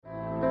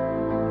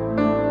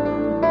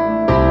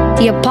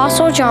The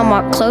Apostle John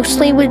walked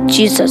closely with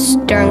Jesus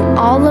during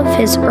all of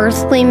his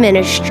earthly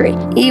ministry.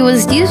 He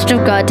was used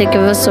of God to give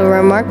us a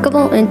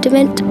remarkable,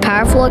 intimate,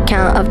 powerful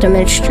account of the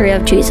ministry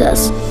of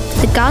Jesus.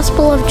 The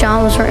Gospel of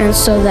John was written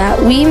so that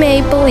we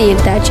may believe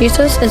that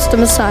Jesus is the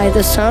Messiah,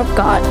 the Son of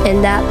God,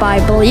 and that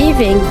by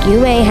believing you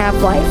may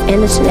have life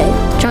in his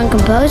name. John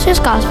composed his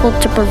Gospel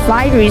to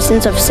provide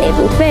reasons of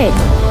saving faith,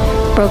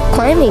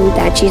 proclaiming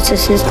that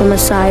Jesus is the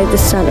Messiah, the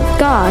Son of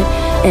God,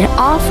 and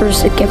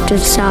offers the gift of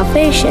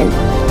salvation.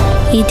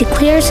 He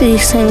declares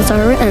these things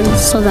are written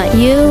so that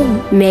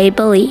you may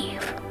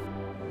believe.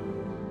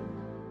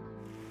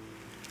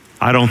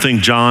 I don't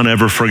think John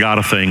ever forgot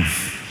a thing.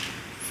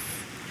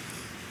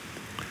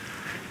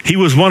 He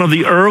was one of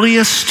the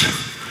earliest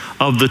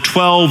of the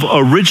 12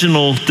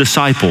 original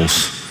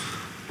disciples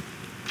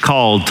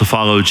called to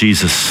follow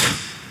Jesus.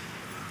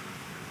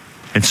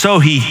 And so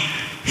he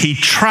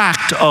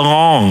tracked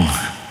along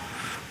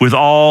with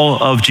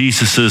all of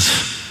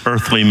Jesus'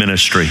 earthly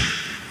ministry.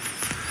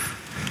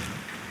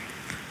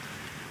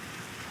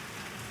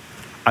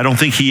 I don't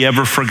think he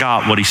ever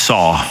forgot what he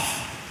saw,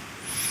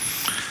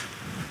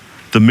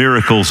 the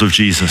miracles of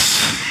Jesus.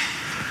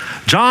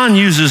 John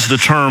uses the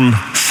term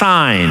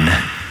sign.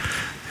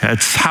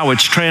 That's how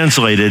it's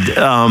translated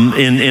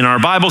in our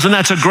Bibles, and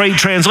that's a great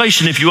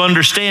translation. If you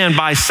understand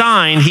by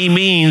sign, he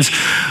means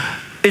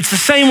it's the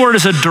same word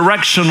as a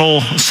directional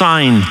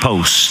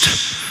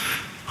signpost,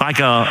 like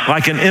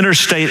an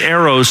interstate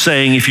arrow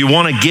saying, if you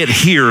want to get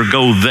here,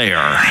 go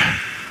there.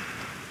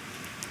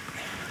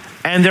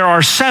 And there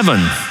are 7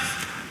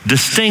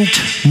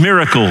 distinct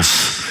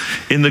miracles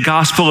in the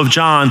Gospel of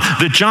John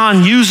that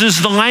John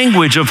uses the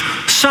language of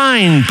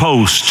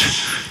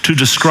signpost to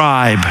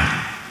describe.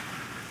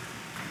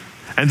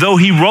 And though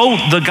he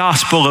wrote the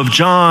Gospel of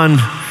John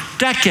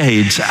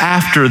decades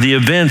after the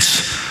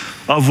events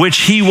of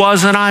which he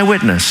was an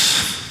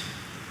eyewitness,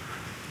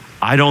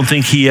 I don't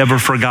think he ever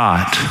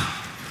forgot.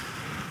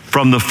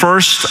 From the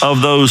first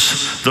of those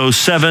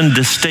 7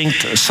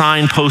 distinct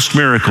signpost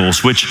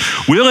miracles, which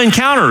we'll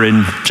encounter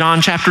in John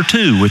chapter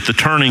 2 with the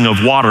turning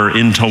of water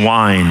into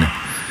wine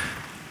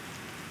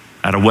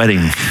at a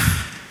wedding,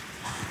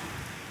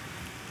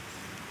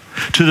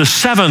 to the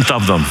 7th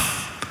of them,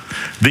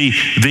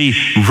 the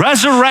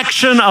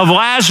resurrection of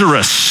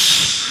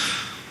Lazarus,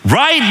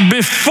 right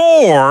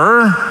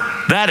before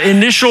that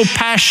initial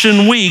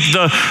Passion Week,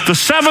 the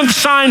 7th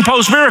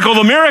signpost miracle,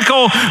 the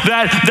miracle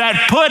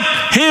that put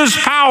his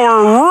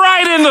power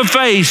right in the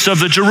face of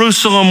the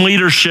Jerusalem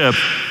leadership,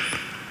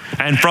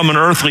 and from an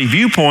earthly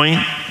viewpoint,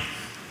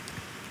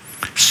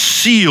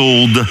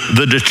 sealed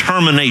the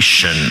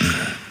determination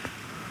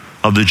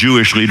of the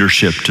Jewish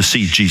leadership to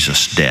see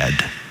Jesus dead.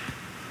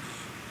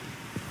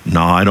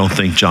 No, I don't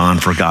think John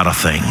forgot a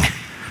thing,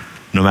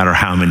 no matter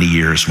how many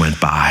years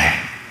went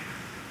by.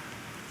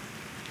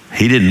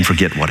 He didn't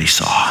forget what he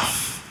saw.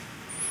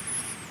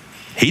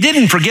 He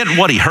didn't forget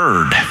what he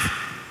heard.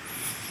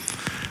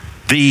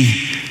 The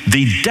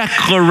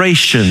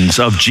declarations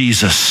of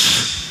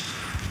Jesus.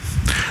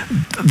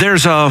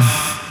 There's a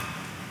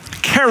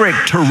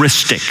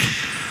characteristic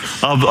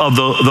of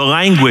the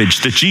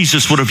language that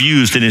Jesus would have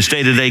used in his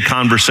day-to-day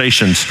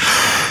conversations,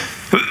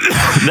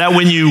 that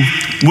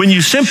when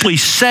you simply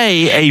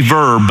say a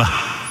verb,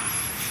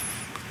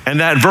 and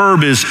that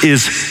verb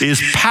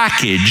is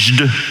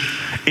packaged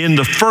in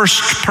the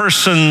first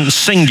person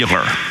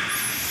singular.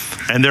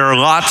 And there are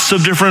lots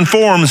of different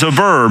forms of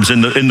verbs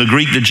in the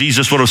Greek that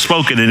Jesus would have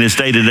spoken in his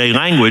day-to-day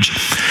language.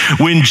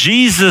 When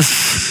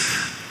Jesus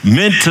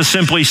meant to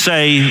simply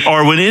say,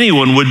 or when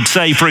anyone would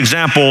say, for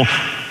example,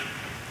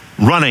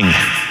 running.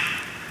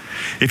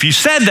 If you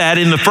said that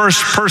in the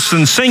first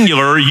person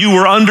singular, you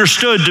were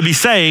understood to be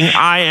saying,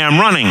 I am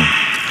running.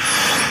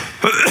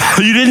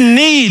 You didn't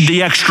need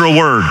the extra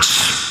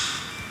words.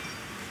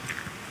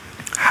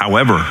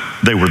 However,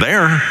 they were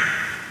there.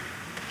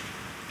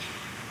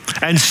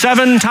 And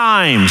 7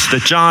 times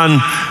that John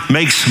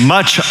makes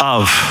much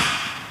of,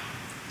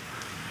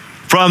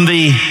 from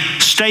the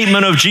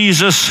statement of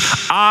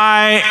Jesus,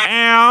 I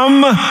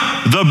am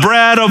the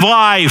bread of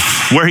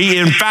life, where he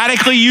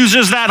emphatically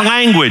uses that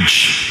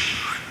language,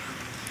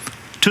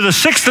 to the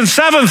 6th and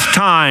 7th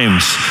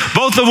times,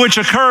 both of which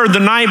occurred the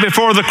night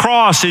before the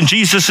cross in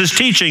Jesus'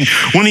 teaching,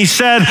 when he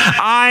said,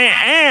 I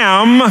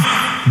am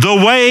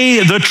the way,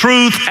 the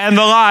truth, and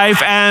the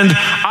life, and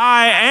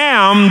I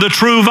am the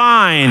true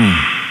vine.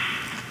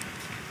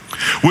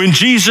 When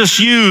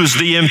Jesus used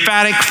the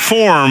emphatic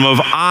form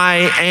of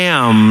I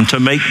am to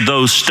make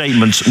those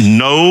statements,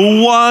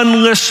 no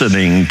one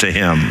listening to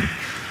him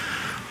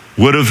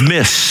would have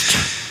missed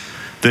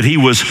that he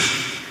was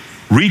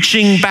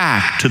reaching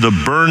back to the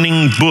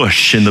burning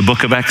bush in the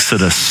book of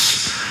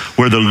Exodus,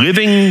 where the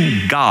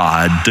living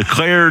God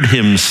declared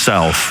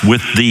himself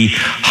with the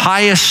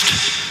highest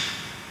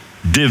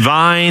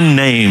divine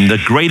name, the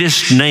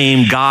greatest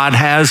name God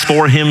has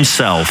for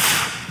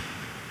himself,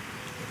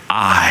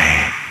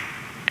 I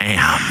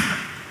am.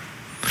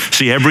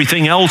 See,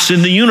 everything else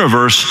in the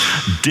universe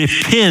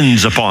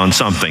depends upon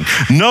something.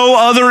 No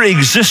other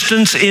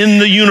existence in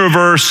the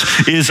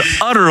universe is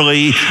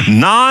utterly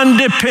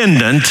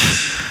non-dependent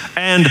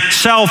and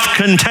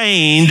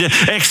self-contained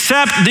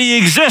except the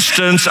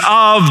existence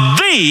of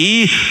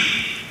the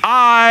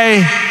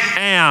I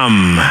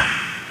am.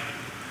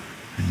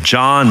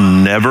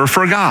 John never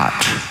forgot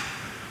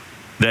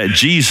that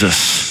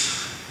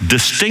Jesus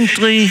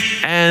distinctly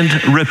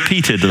and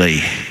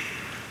repeatedly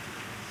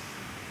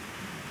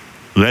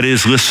let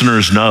his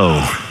listeners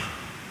know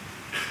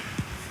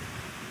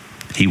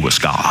he was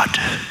God.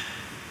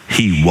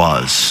 He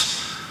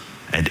was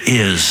and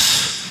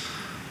is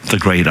the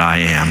great I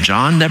am.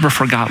 John never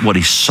forgot what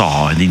he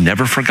saw, and he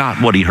never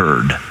forgot what he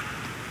heard.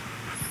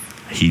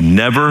 He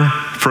never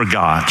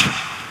forgot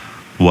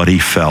what he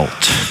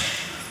felt.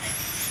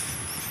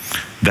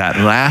 That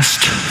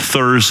last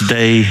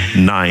Thursday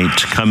night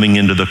coming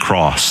into the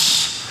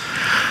cross,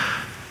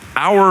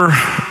 our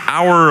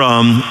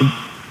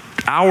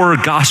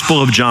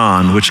Gospel of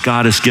John, which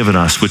God has given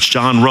us, which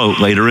John wrote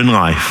later in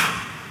life,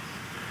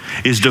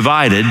 is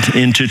divided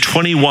into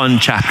 21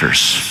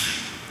 chapters.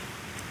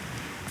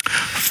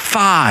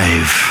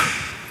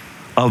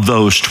 5 of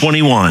those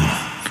 21,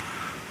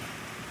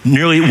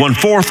 nearly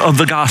 1/4 of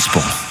the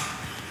gospel,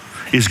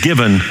 is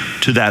given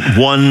to that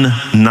one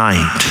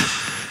night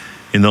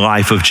in the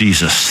life of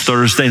Jesus,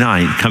 Thursday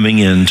night coming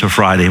into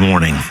Friday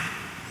morning.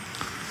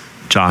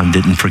 John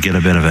didn't forget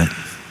a bit of it.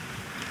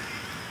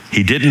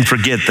 He didn't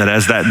forget that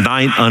as that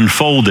night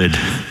unfolded,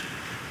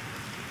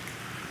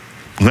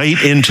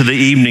 late into the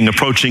evening,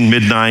 approaching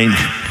midnight,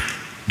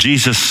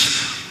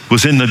 Jesus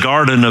was in the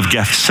Garden of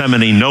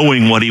Gethsemane,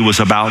 knowing what he was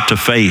about to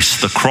face,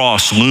 the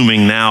cross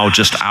looming now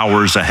just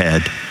hours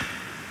ahead.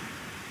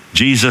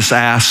 Jesus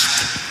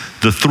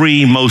asked the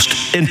 3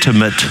 most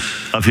intimate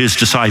of his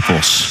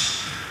disciples,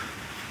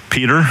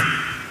 Peter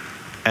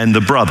and the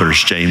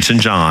brothers, James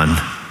and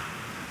John,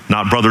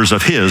 not brothers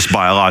of his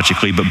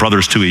biologically, but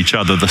brothers to each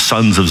other, the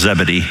sons of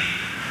Zebedee.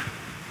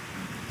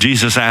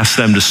 Jesus asked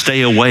them to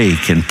stay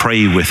awake and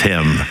pray with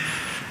him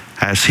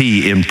as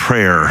he, in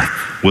prayer,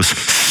 was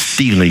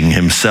steeling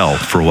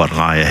himself for what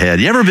lay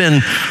ahead. You ever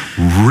been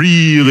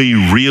really,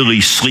 really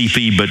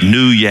sleepy but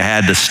knew you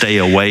had to stay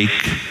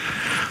awake?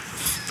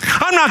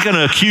 I'm not going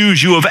to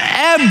accuse you of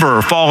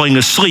ever falling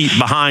asleep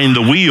behind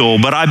the wheel,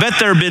 but I bet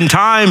there have been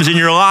times in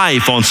your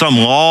life on some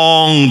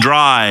long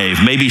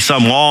drive, maybe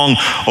some long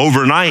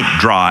overnight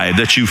drive,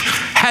 that you've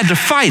had to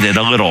fight it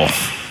a little.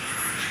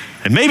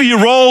 And maybe you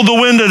rolled the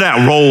window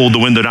down.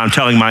 I'm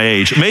telling my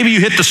age. Maybe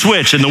you hit the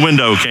switch and the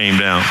window came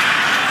down.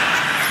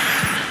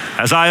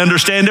 As I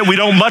understand it, we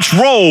don't much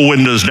roll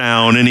windows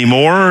down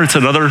anymore. It's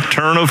another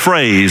turn of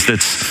phrase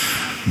that's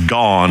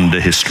gone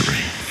to history.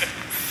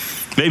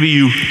 Maybe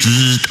you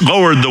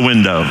lowered the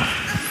window,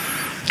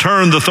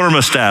 turned the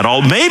thermostat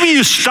on. Maybe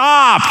you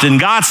stopped and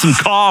got some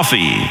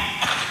coffee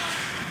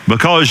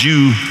because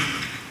you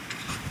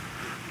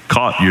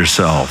caught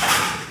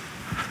yourself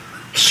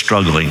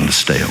struggling to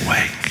stay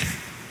awake.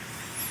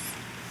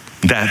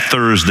 That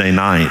Thursday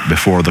night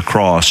before the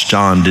cross,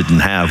 John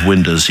didn't have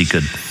windows he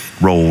could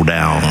roll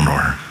down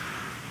or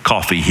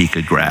coffee he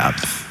could grab.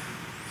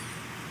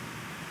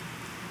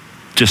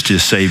 Just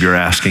his Savior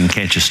asking,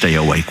 can't you stay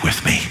awake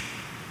with me?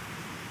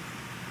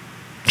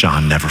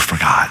 John never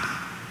forgot.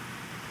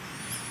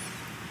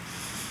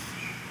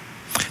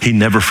 He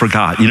never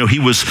forgot. You know, he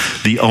was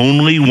the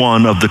only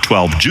one of the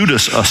 12.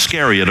 Judas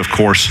Iscariot, of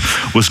course,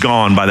 was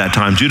gone by that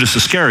time. Judas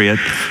Iscariot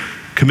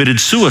committed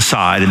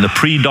suicide in the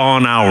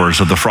pre-dawn hours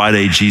of the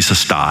Friday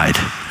Jesus died.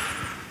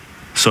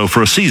 So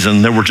for a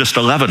season, there were just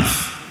 11.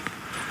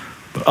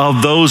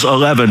 Of those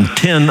 11,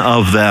 10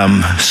 of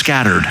them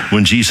scattered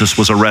when Jesus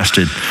was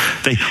arrested.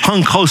 They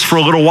hung close for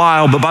a little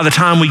while, but by the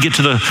time we get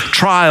to the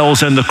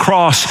trials and the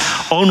cross,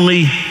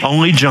 only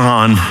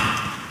John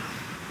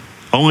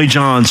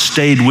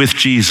stayed with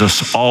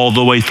Jesus all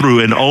the way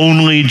through. And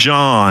only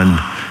John,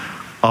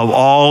 of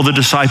all the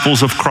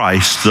disciples of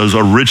Christ, those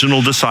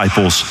original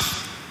disciples,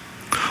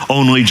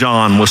 only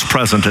John was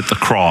present at the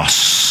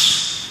cross.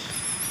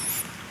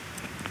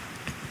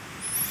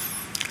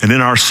 And in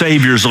our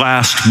Savior's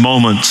last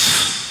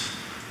moments,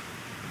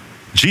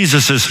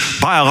 Jesus'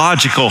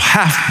 biological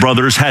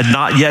half-brothers had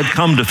not yet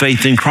come to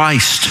faith in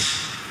Christ,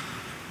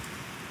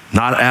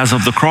 not as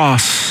of the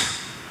cross.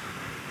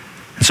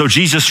 And so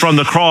Jesus from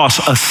the cross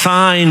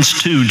assigns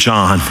to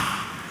John,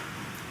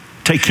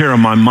 take care of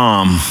my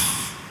mom.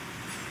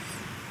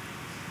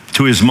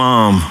 To his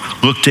mom,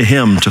 look to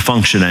him to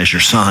function as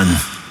your son.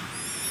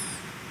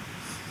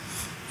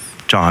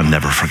 John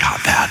never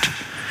forgot that.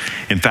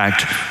 In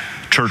fact,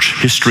 church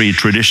history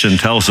tradition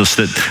tells us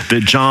that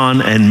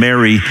John and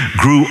Mary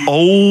grew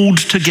old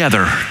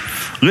together,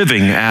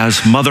 living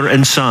as mother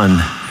and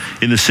son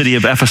in the city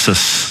of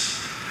Ephesus,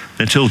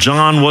 until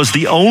John was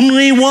the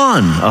only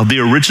one of the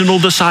original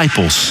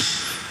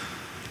disciples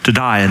to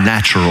die a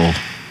natural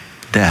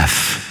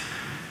death.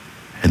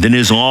 And in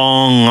his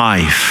long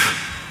life,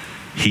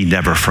 he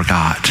never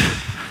forgot.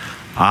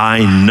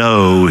 I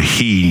know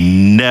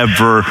he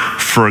never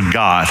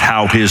forgot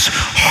how his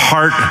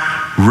heart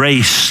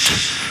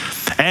raced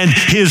and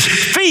his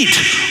feet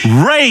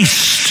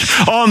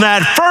raced on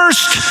that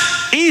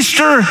first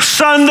Easter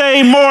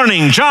Sunday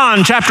morning.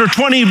 John chapter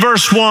 20,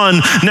 verse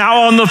 1.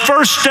 Now on the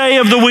first day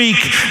of the week,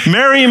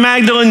 Mary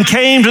Magdalene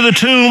came to the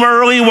tomb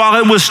early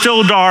while it was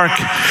still dark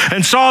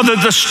and saw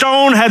that the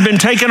stone had been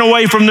taken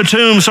away from the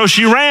tomb. So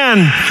she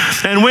ran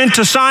and went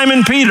to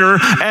Simon Peter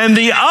and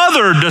the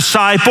other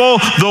disciple,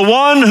 the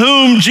one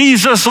whom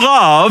Jesus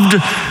loved.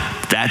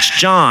 That's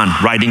John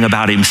writing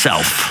about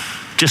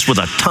himself, just with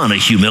a ton of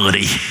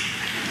humility.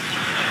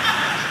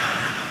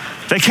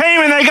 They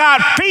came and they got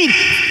Pete,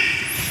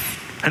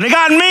 and they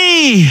got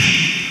me,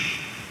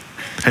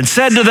 and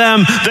said to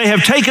them, they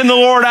have taken the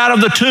Lord out of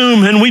the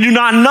tomb, and we do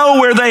not know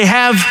where they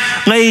have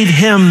laid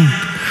him.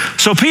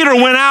 So Peter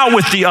went out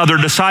with the other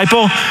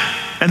disciple,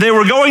 and they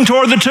were going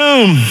toward the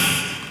tomb.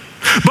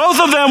 Both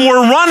of them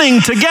were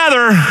running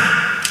together,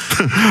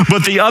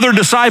 but the other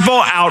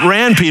disciple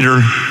outran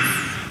Peter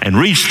and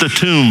reached the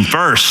tomb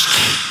first.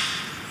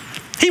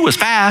 He was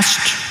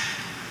fast.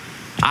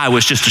 I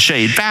was just a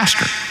shade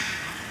faster.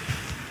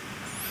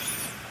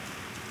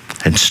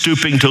 And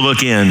stooping to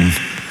look in,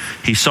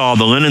 he saw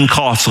the linen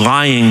cloths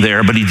lying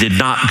there, but he did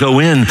not go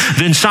in.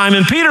 Then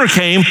Simon Peter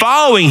came,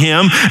 following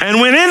him,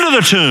 and went into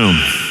the tomb.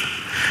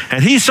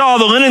 And he saw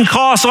the linen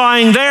cloths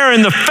lying there,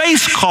 and the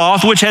face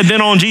cloth which had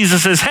been on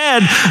Jesus'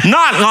 head,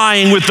 not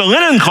lying with the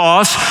linen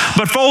cloths,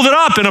 but folded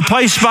up in a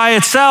place by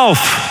itself.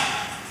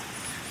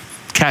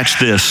 Catch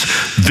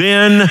this.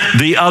 Then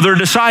the other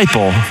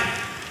disciple,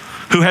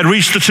 who had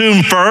reached the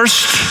tomb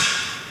first,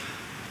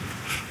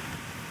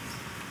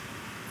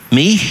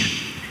 me,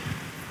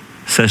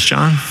 says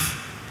John,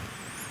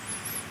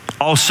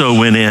 also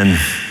went in,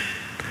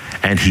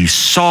 and he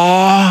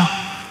saw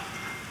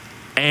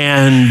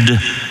and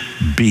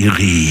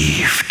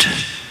believed.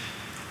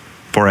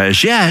 For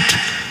as yet,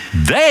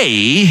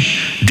 they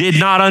did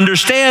not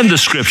understand the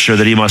scripture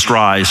that he must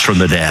rise from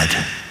the dead.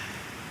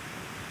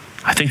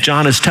 I think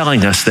John is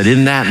telling us that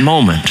in that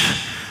moment,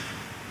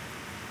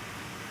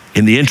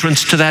 in the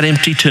entrance to that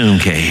empty tomb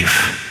cave,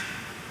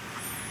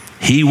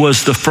 he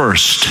was the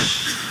first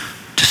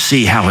to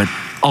see how it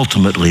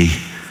ultimately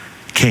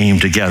came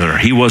together.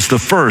 He was the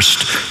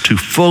first to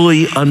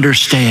fully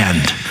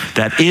understand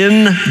that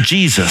in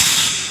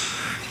Jesus,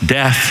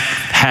 death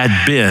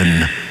had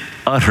been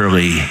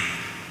utterly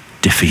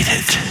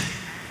defeated.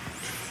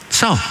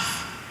 So,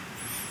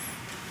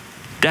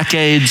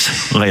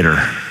 decades later,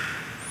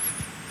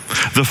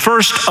 the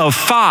first of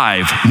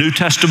 5 New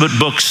Testament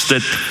books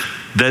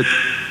that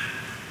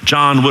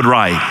John would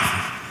write,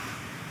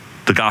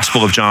 the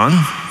Gospel of John,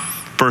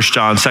 1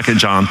 John, 2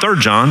 John, 3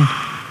 John,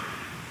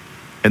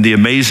 and the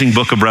amazing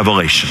book of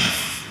Revelation.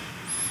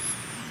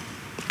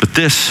 But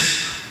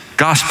this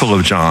Gospel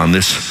of John,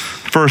 this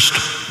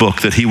first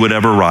book that he would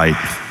ever write,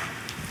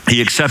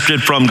 he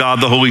accepted from God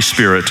the Holy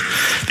Spirit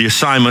the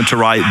assignment to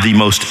write the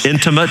most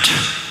intimate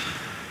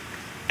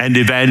and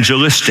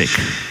evangelistic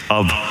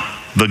of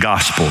the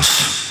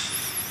Gospels.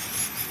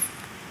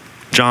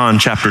 John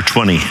chapter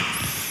 20,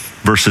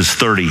 verses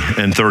 30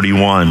 and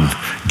 31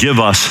 give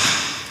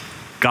us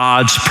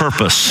God's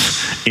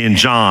purpose in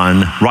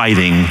John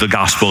writing the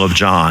Gospel of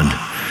John.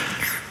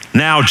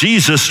 Now,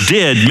 Jesus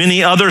did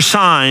many other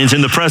signs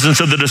in the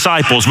presence of the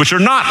disciples, which are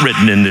not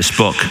written in this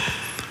book.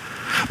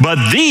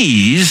 But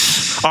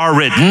these are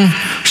written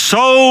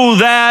so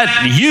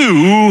that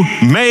you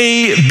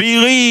may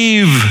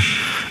believe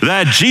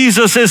that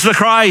Jesus is the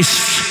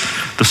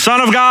Christ, the Son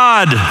of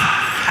God,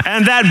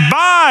 and that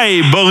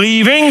by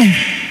believing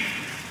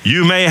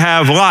you may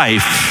have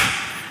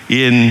life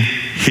in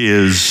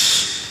his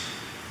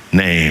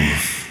name.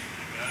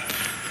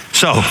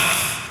 So,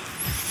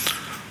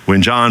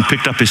 when John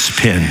picked up his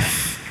pen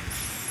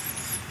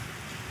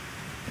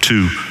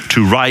to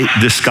write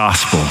this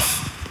gospel,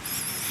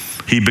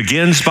 he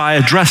begins by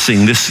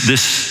addressing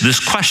this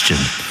question,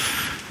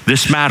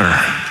 this matter,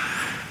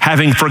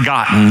 having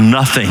forgotten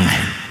nothing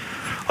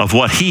of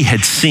what he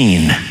had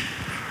seen,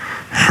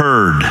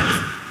 heard,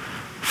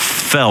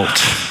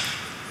 felt,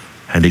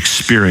 and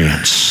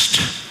experienced.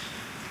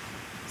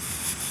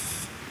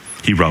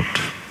 He wrote,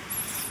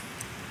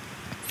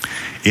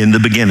 "In the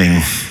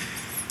beginning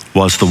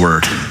was the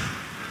Word,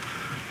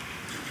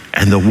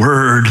 and the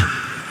Word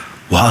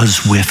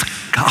was with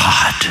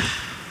God,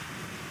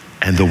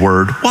 and the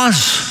Word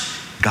was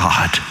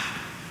God.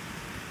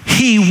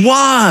 He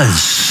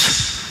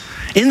was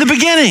in the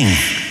beginning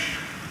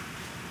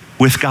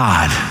with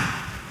God.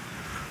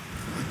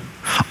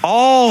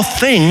 All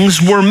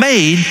things were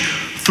made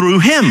through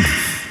him,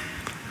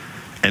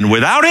 and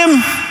without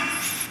him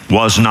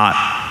was not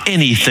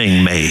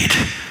anything made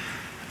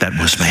that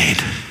was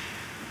made.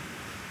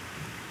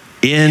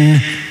 In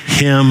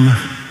him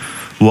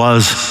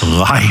was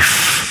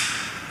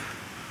life,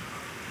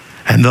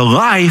 and the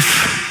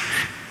life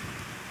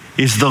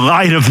is the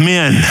light of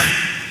men.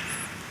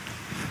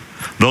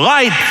 The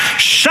light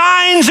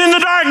shines in the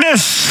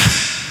darkness,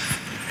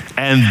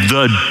 and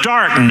the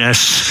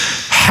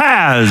darkness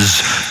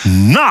has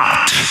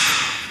not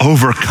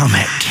overcome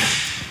it.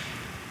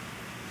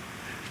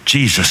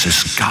 Jesus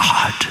is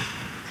God.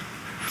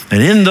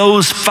 And in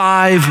those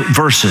 5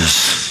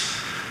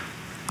 verses,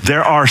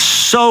 there are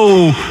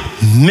so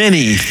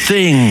many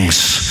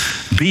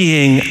things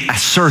being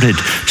asserted,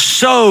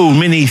 so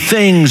many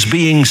things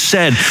being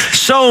said,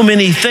 so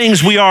many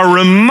things we are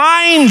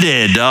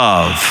reminded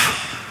of.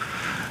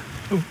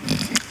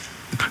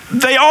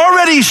 They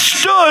already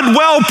stood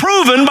well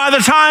proven by the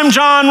time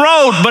John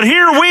wrote, but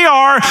here we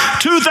are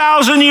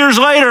 2,000 years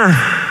later.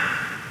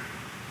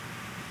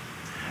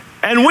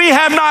 And we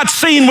have not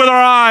seen with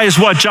our eyes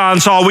what John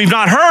saw. We've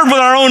not heard with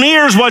our own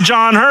ears what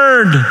John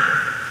heard.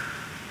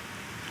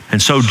 And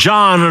so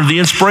John, under the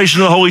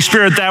inspiration of the Holy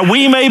Spirit, that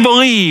we may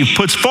believe,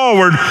 puts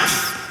forward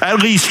at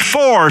least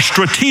 4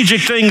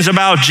 strategic things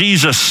about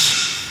Jesus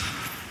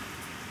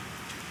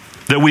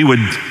that we would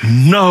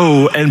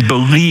know and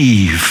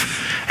believe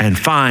and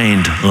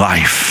find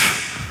life.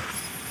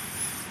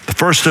 The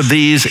first of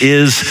these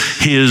is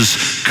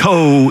his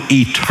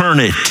co-eternity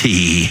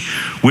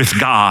with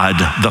God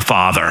the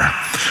Father.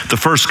 The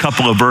first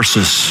couple of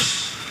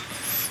verses.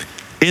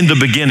 In the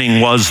beginning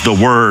was the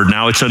Word.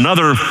 Now it's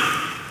another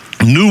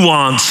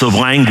nuance of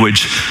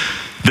language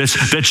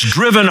that's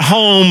driven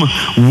home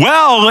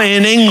well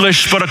in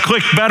English, but a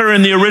click better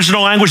in the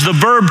original language. The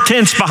verb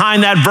tense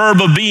behind that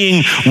verb of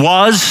being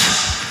was.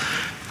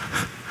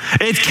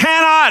 It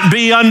cannot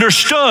be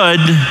understood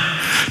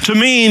to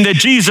mean that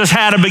Jesus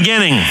had a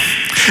beginning.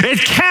 It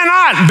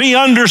cannot be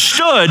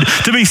understood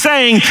to be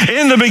saying,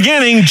 in the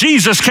beginning,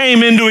 Jesus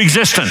came into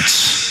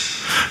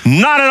existence.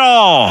 Not at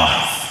all.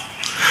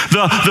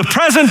 The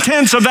present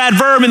tense of that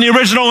verb in the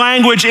original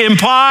language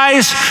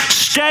implies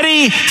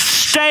steady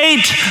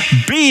state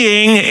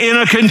being in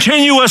a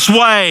continuous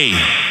way.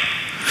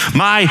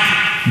 My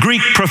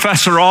Greek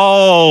professor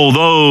all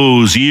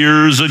those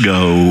years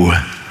ago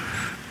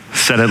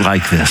said it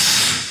like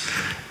this: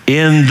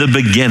 in the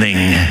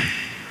beginning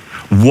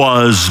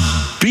was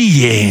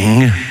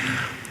being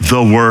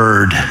the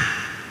Word.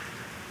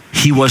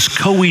 He was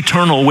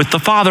co-eternal with the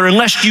Father.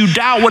 Unless you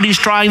doubt what he's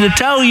trying to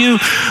tell you,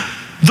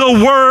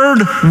 the Word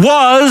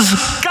was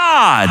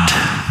God.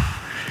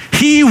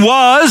 He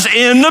was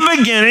in the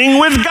beginning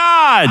with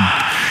God.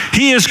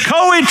 He is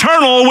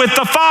co-eternal with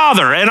the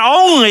Father, and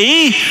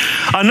only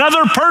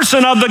another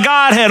person of the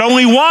Godhead,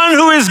 only one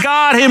who is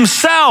God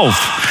himself,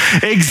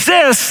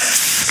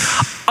 exists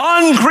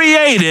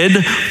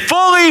uncreated,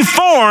 fully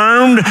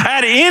formed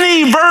at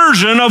any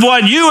version of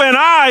what you and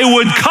I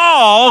would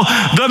call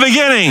the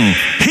beginning.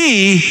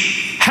 He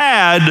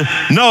had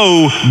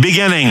no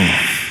beginning.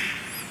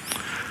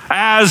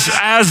 As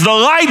the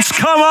lights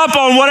come up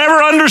on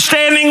whatever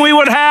understanding we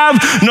would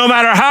have, no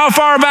matter how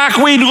far back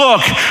we'd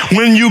look,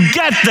 when you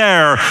get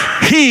there,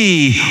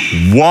 he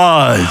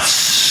was.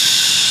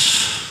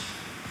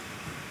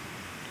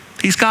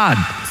 He's God.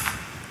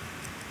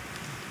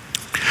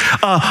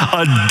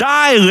 A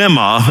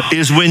dilemma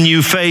is when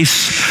you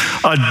face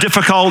a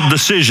difficult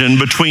decision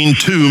between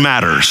 2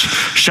 matters.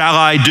 Shall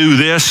I do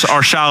this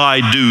or shall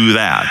I do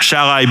that?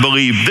 Shall I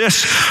believe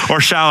this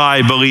or shall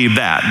I believe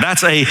that?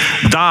 That's a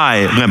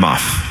dilemma.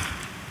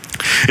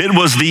 It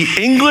was the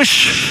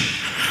English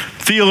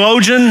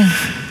theologian,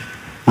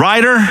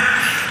 writer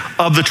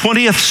of the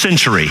 20th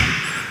century,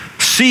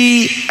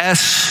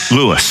 C.S.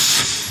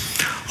 Lewis.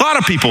 A lot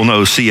of people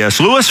know C.S.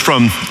 Lewis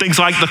from things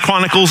like the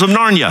Chronicles of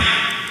Narnia,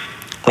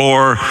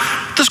 or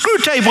the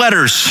Screwtape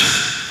Letters,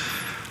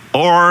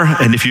 or,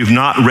 and if you've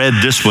not read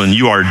this one,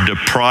 you are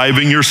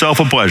depriving yourself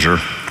of pleasure,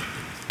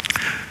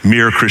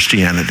 Mere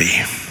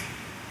Christianity.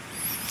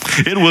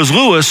 It was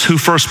Lewis who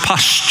first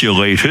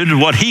postulated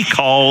what he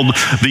called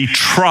the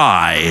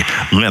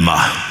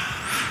trilemma.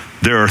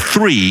 There are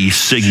 3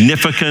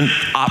 significant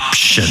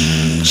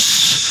options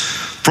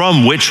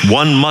from which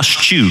one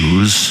must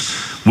choose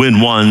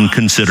when one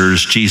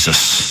considers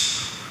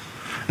Jesus.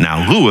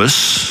 Now,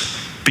 Lewis,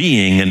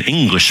 being an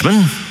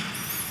Englishman,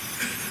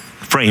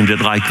 framed it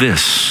like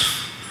this.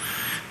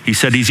 He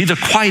said he's either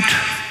quite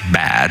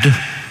bad,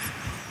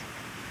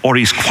 or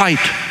he's quite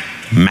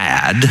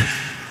mad,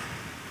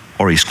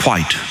 or he's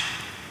quite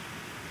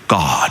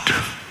God.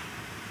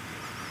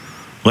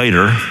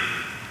 Later,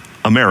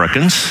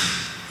 Americans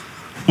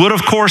would,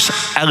 of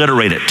course,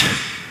 alliterate it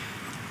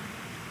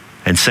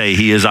and say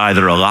he is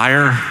either a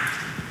liar,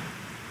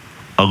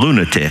 a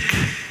lunatic,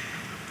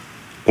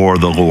 or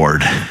the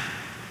Lord.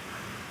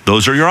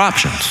 Those are your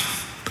options.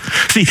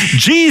 See,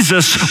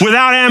 Jesus,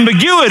 without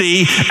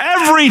ambiguity,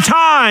 every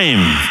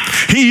time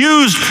he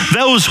used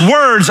those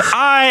words,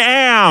 I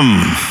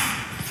am,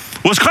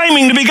 was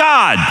claiming to be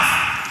God.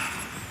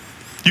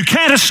 You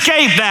can't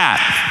escape that.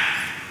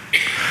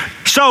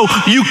 So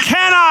you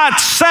cannot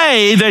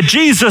say that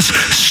Jesus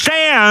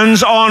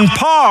stands on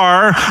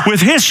par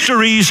with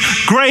history's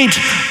great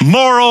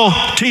moral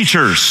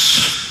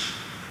teachers.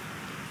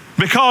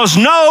 Because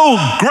no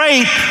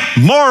great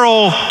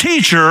moral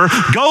teacher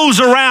goes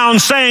around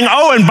saying,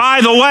 oh, and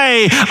by the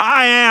way,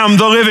 I am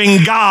the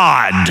living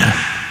God.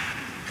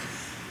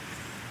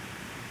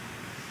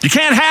 You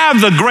can't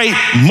have the great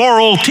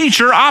moral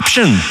teacher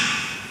option.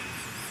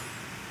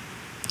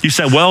 You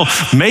say, well,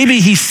 maybe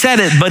he said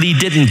it, but he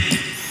didn't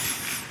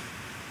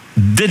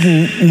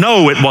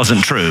know it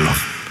wasn't true.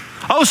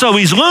 Oh, so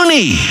he's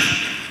loony.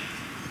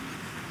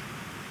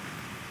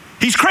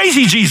 He's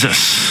crazy,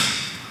 Jesus.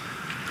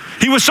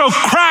 He was so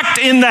cracked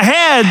in the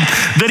head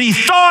that he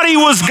thought he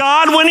was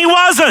God when he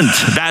wasn't.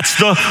 That's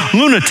the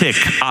lunatic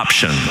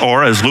option,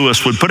 or as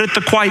Lewis would put it,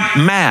 the quite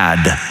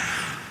mad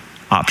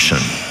option.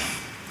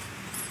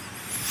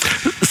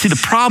 See, the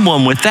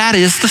problem with that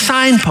is the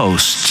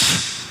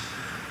signposts.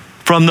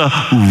 From the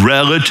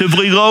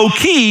relatively low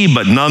key,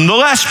 but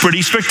nonetheless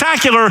pretty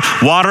spectacular,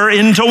 water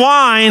into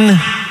wine,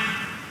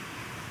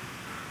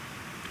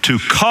 to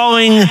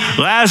calling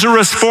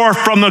Lazarus forth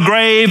from the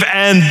grave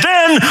and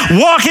then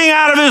walking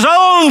out of his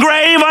own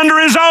grave under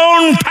his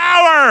own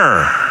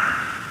power.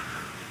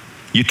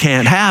 You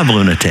can't have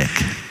lunatic.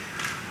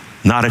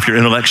 Not if you're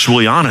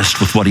intellectually honest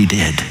with what he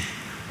did.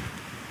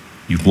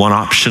 You've one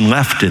option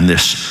left in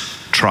this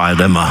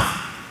trilemma.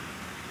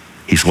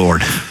 He's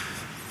Lord.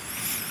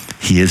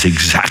 He is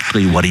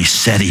exactly what he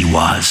said he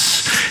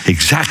was,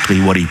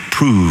 exactly what he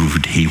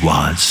proved he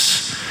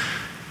was.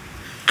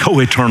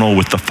 Co-eternal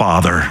with the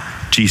Father,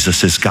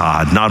 Jesus is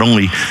God. Not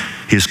only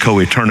his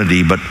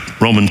co-eternity, but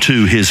Romans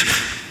 2, his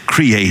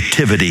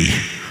creativity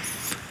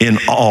in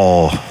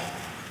all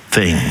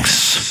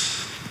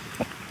things.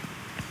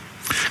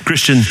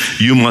 Christian,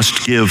 you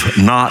must give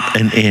not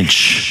an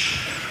inch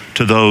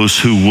to those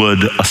who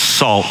would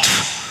assault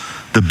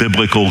the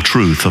biblical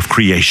truth of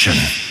creation.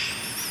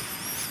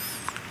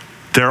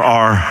 There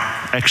are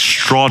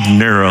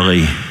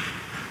extraordinarily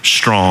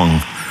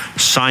strong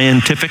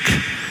scientific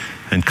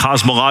and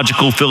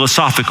cosmological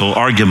philosophical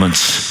arguments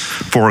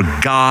for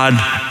God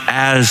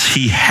as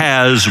he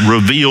has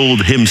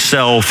revealed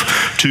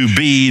himself to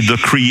be, the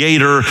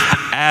creator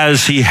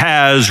as he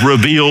has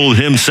revealed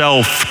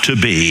himself to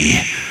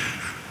be.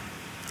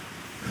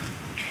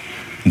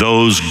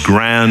 Those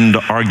grand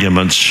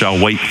arguments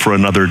shall wait for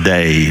another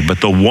day,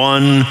 but the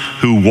one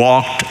who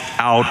walked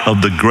out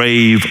of the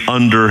grave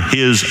under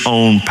his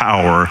own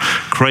power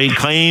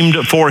claimed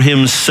for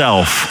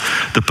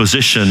himself the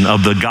position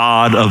of the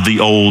God of the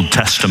Old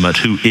Testament,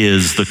 who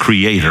is the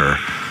creator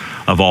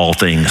of all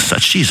things.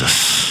 That's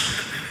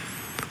Jesus.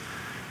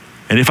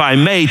 And if I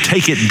may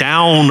take it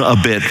down a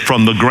bit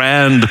from the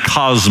grand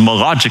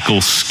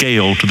cosmological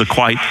scale to the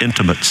quite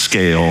intimate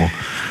scale,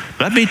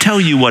 let me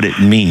tell you what it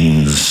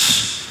means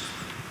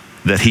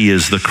that he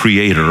is the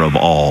creator of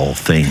all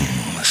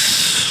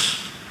things.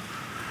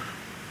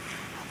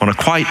 On a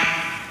quite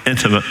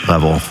intimate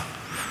level,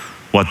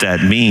 what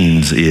that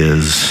means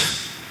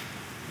is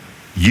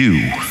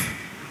you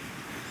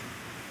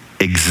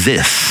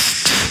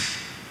exist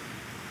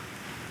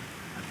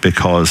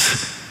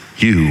because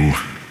you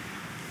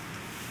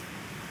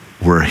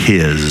were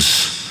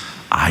his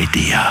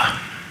idea.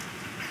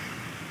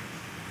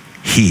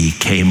 He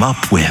came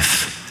up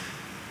with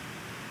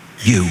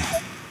you.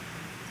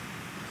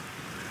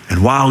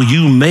 And while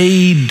you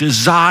may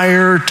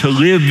desire to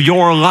live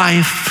your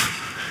life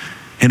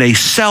in a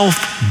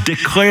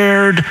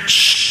self-declared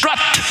strut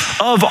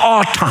of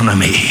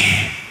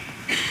autonomy,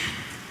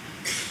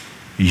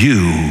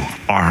 you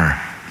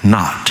are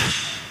not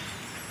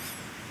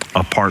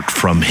apart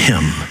from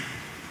him,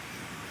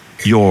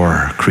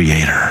 your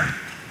creator.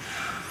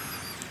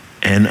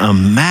 And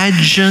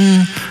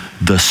imagine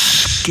the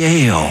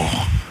scale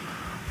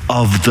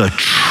of the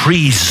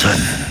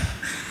treason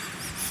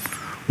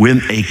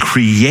when a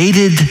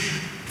created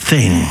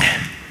thing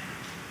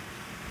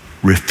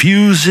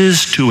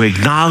refuses to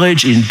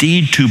acknowledge,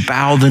 indeed to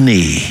bow the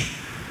knee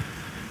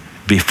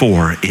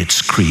before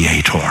its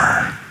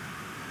creator.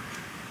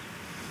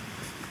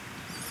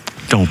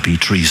 Don't be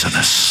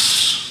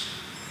treasonous.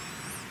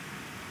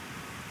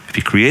 If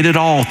he created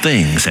all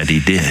things, and he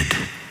did,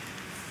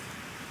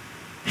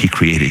 he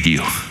created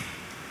you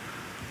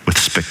with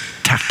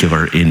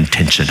spectacular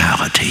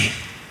intentionality.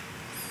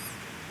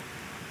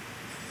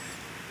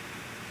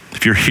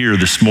 If you're here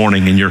this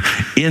morning and you're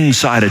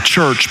inside a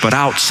church but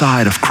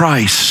outside of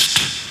Christ,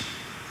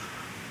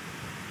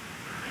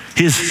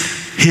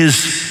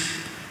 his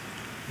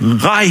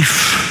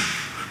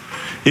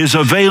life is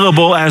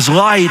available as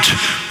light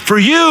for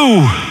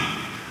you,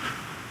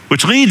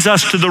 which leads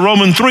us to the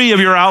Romans 3 of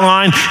your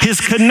outline,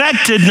 his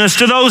connectedness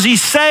to those he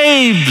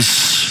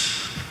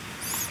saves.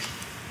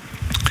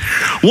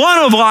 One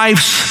of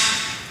life's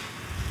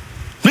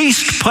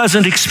least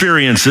pleasant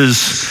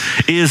experiences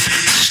is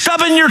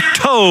stubbing your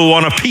toe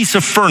on a piece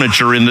of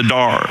furniture in the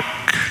dark.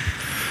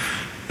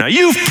 Now,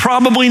 you've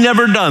probably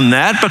never done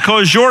that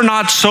because you're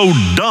not so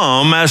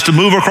dumb as to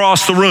move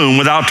across the room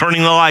without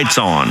turning the lights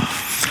on.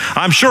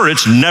 I'm sure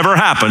it's never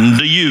happened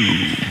to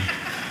you.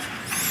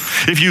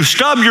 If you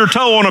stub your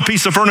toe on a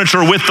piece of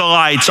furniture with the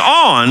lights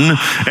on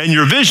and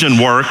your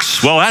vision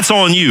works, well, that's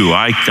on you.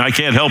 I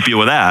can't help you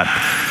with that.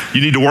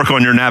 You need to work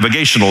on your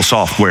navigational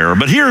software.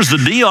 But here's the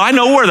deal. I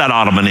know where that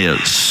ottoman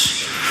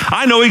is.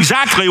 I know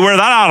exactly where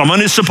that ottoman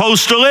is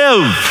supposed to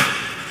live.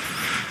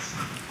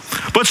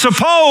 But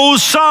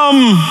suppose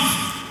some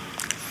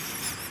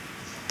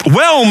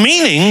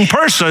well-meaning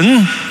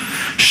person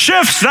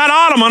shifts that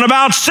ottoman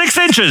about 6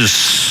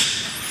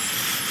 inches.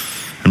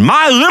 And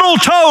my little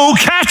toe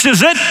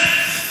catches it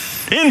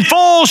in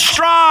full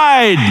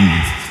stride.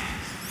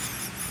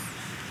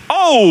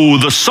 Oh,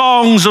 the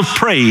songs of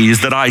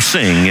praise that I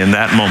sing in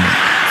that moment.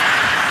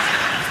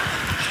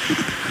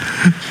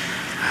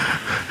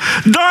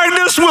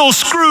 Darkness will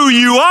screw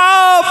you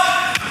up.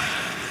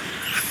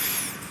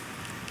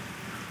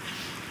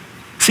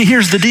 See,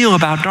 here's the deal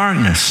about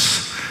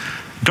darkness.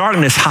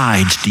 Darkness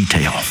hides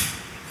detail,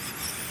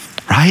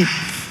 right?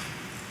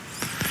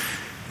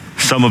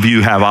 Some of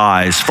you have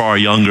eyes far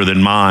younger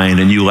than mine,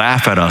 and you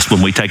laugh at us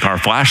when we take our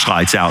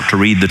flashlights out to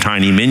read the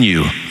tiny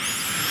menu.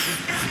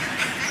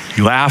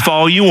 You laugh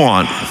all you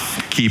want.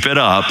 Keep it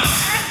up.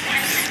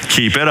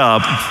 Keep it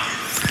up.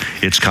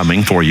 It's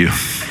coming for you.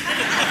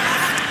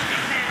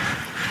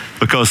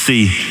 Because,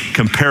 see,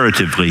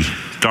 comparatively,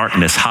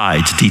 darkness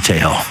hides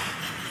detail.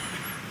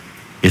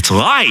 It's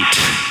light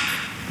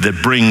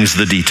that brings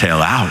the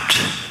detail out.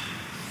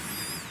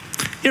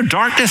 You know,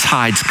 darkness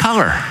hides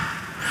color.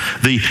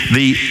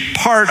 The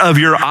part of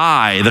your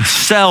eye, the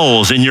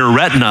cells in your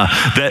retina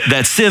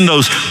that send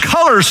those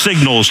color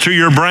signals to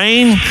your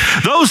brain,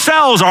 those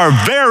cells are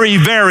very,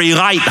 very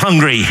light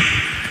hungry.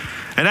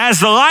 And as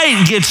the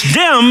light gets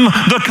dim,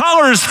 the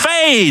colors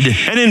fade.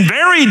 And in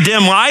very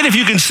dim light, if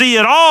you can see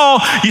it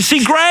all, you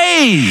see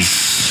grays.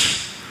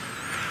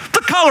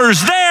 The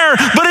color's there,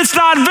 but it's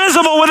not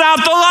visible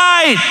without the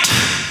light.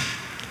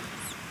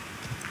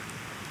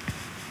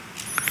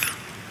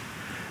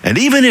 And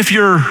even if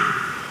you're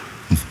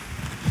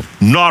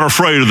not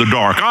afraid of the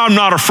dark, I'm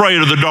not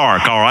afraid of the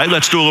dark, all right,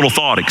 let's do a little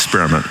thought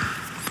experiment.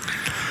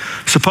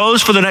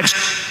 Suppose for the next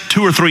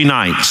 2 or 3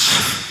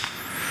 nights,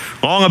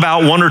 long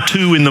about 1 or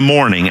 2 in the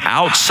morning,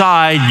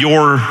 outside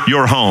your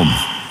home,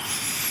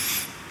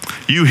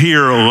 you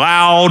hear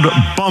loud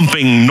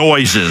bumping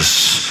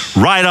noises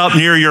right up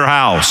near your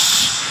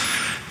house.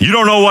 You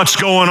don't know what's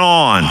going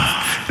on.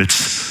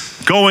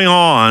 It's going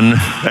on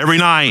every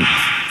night.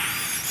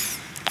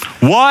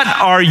 What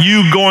are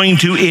you going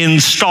to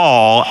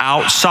install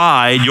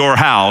outside your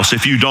house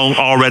if you don't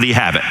already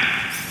have it?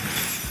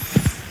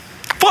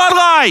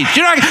 Floodlights.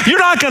 You're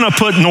not going to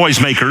put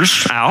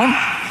noisemakers out.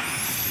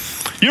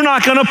 You're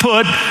not going to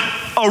put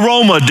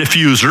aroma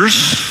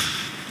diffusers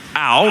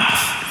out.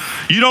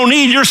 You don't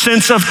need your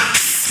sense of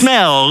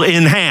smell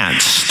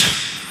enhanced.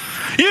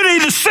 You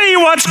need to see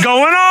what's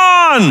going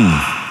on.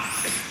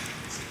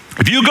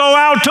 If you go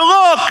out to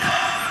look,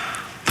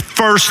 the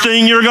first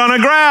thing you're going to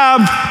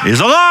grab is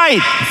a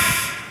light.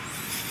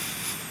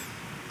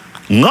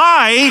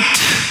 Light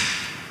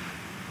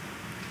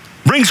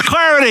brings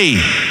clarity.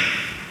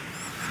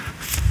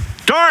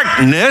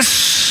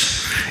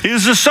 Darkness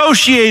is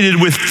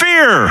associated with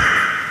fear,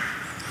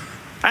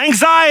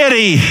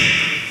 anxiety,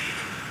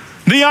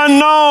 the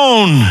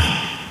unknown.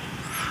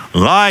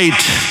 Light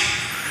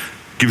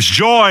gives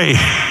joy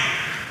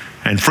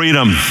and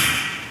freedom.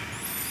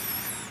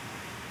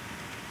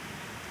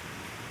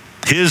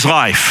 His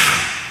life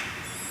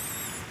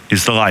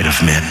is the light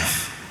of men.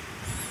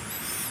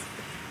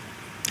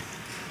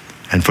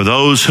 And for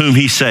those whom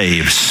he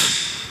saves,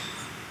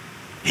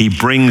 he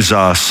brings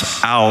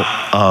us out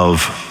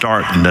of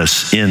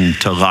darkness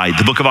into light.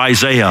 The book of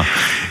Isaiah,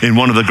 in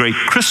one of the great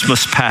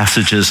Christmas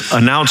passages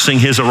announcing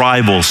his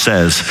arrival,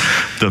 says,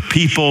 "The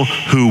people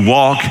who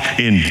walk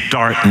in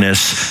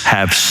darkness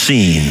have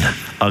seen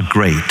a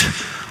great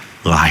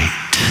light."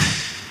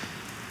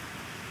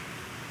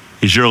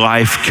 Is your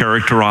life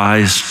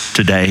characterized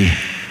today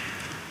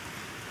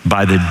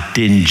by the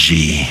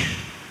dingy,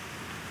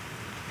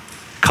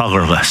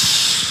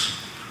 colorless,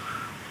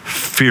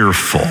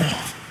 fearful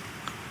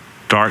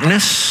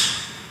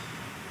darkness?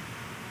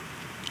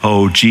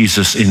 Oh,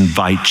 Jesus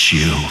invites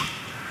you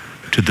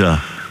to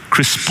the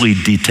crisply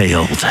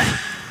detailed,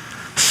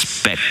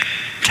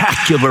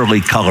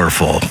 spectacularly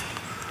colorful,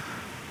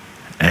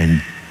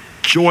 and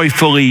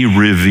joyfully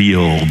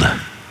revealed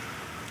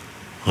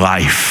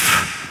life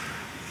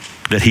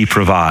that he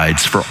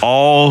provides for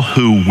all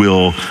who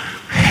will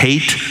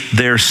hate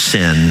their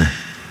sin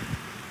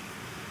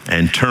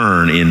and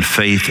turn in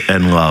faith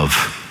and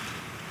love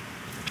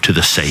to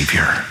the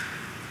Savior.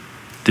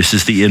 This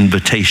is the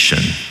invitation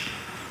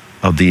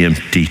of the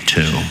empty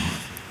tomb,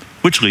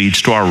 which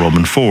leads to our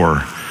Roman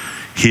 4,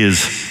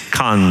 his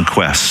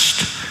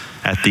conquest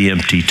at the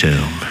empty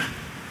tomb.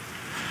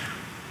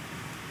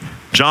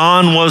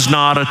 John was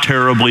not a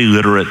terribly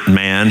literate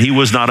man. He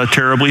was not a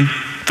terribly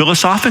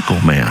philosophical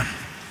man.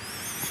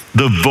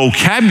 The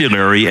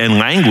vocabulary and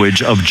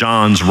language of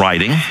John's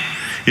writing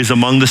is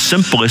among the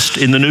simplest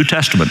in the New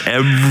Testament.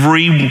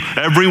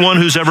 Everyone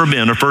who's ever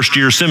been a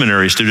first-year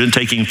seminary student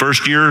taking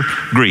first-year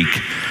Greek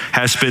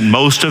has spent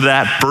most of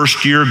that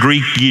first-year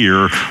Greek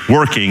year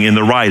working in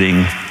the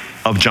writing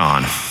of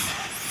John.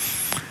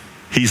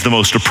 He's the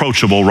most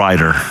approachable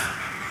writer.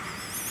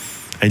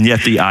 And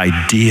yet the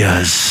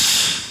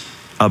ideas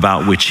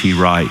about which he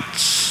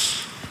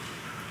writes.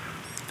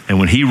 And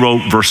when he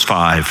wrote verse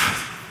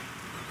 5,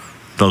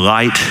 the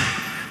light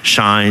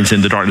shines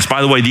in the darkness.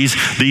 By the way,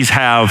 these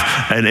have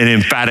an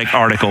emphatic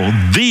article.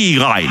 The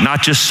light,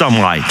 not just some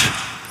light.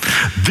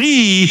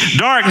 The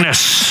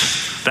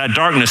darkness, that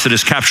darkness that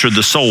has captured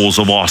the souls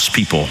of lost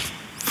people.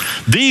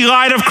 The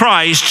light of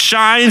Christ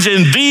shines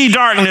in the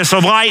darkness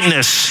of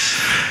lightness.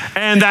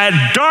 And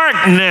that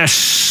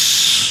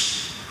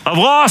darkness of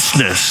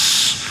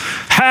lostness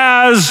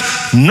has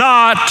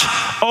not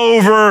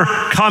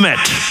overcome it.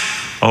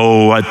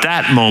 Oh, at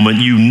that moment,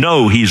 you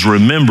know he's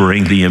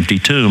remembering the empty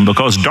tomb,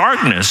 because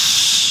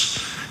darkness,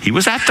 he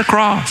was at the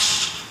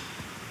cross.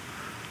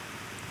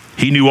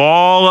 He knew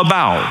all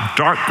about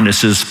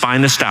darkness's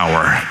finest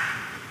hour,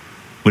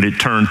 when it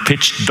turned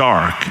pitch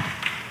dark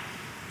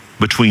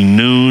between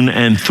noon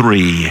and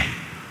 3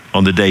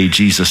 on the day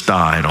Jesus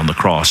died on the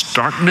cross.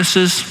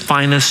 Darkness's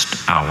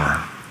finest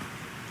hour.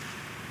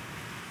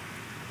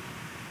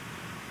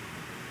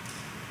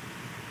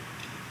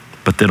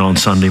 But then on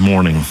Sunday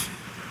morning,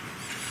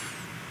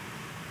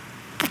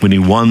 when he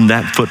won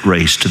that foot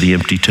race to the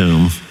empty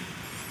tomb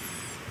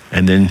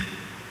and then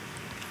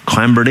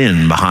clambered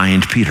in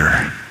behind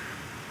Peter,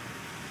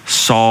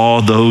 saw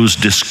those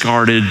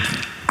discarded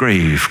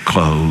grave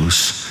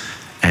clothes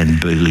and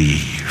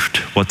believed.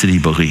 What did he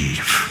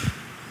believe?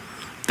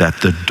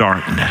 That the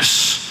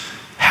darkness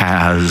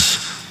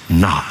has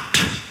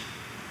not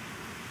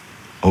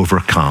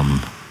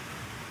overcome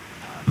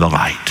the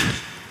light.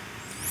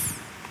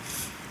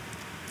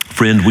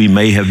 Friend, we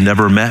may have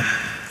never met,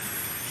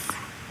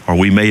 or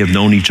we may have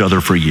known each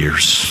other for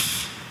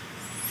years.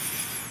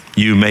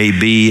 You may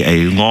be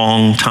a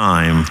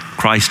long-time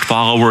Christ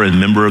follower and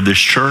member of this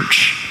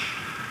church,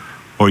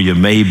 or you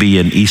may be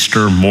an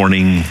Easter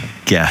morning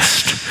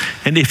guest.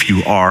 And if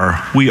you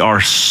are, we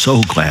are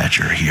so glad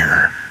you're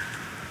here.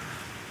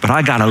 But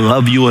I gotta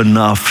love you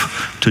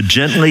enough to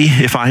gently,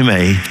 if I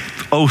may,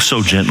 oh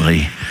so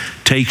gently,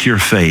 take your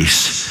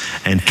face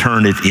and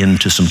turn it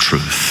into some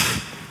truth.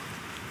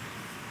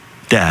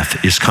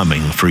 Death is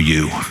coming for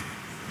you.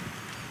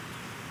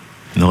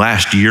 In the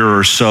last year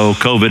or so,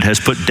 COVID has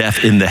put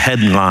death in the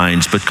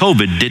headlines, but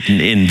COVID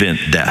didn't invent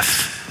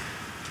death.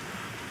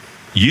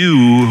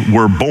 You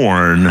were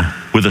born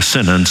with a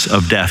sentence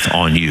of death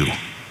on you.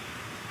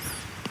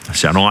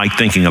 See, I don't like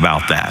thinking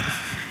about that.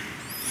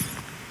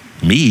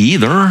 Me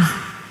either.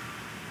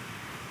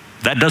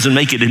 That doesn't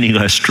make it any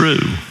less true.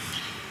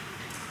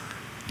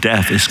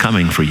 Death is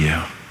coming for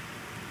you.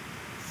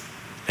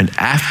 And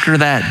after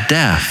that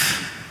death,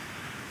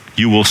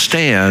 you will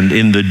stand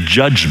in the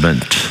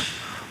judgment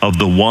of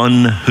the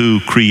one who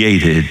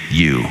created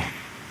you.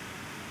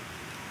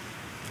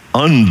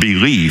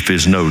 Unbelief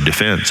is no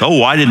defense.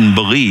 Oh, I didn't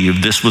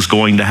believe this was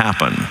going to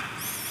happen.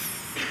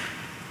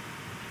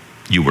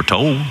 You were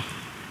told.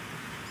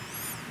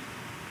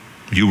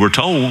 You were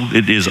told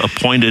it is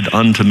appointed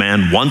unto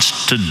man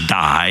once to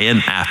die,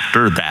 and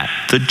after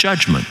that, the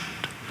judgment.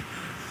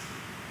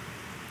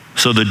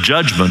 So the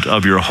judgment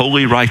of your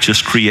holy,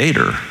 righteous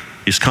Creator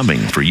is coming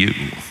for you.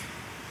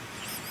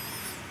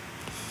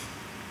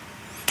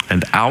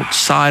 And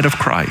outside of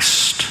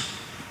Christ,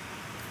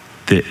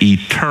 the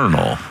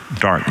eternal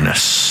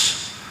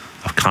darkness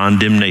of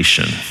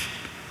condemnation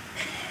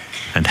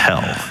and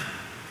hell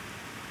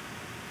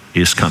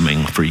is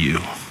coming for you.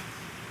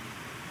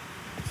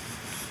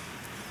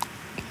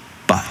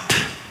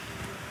 But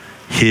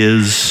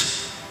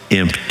his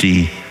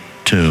empty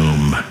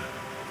tomb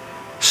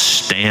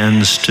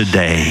stands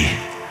today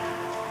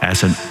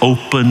as an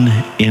open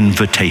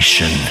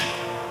invitation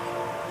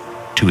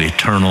to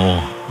eternal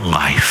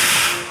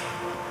life,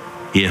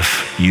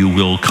 if you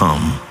will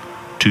come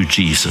to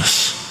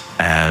Jesus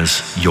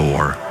as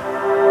your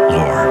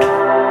Lord.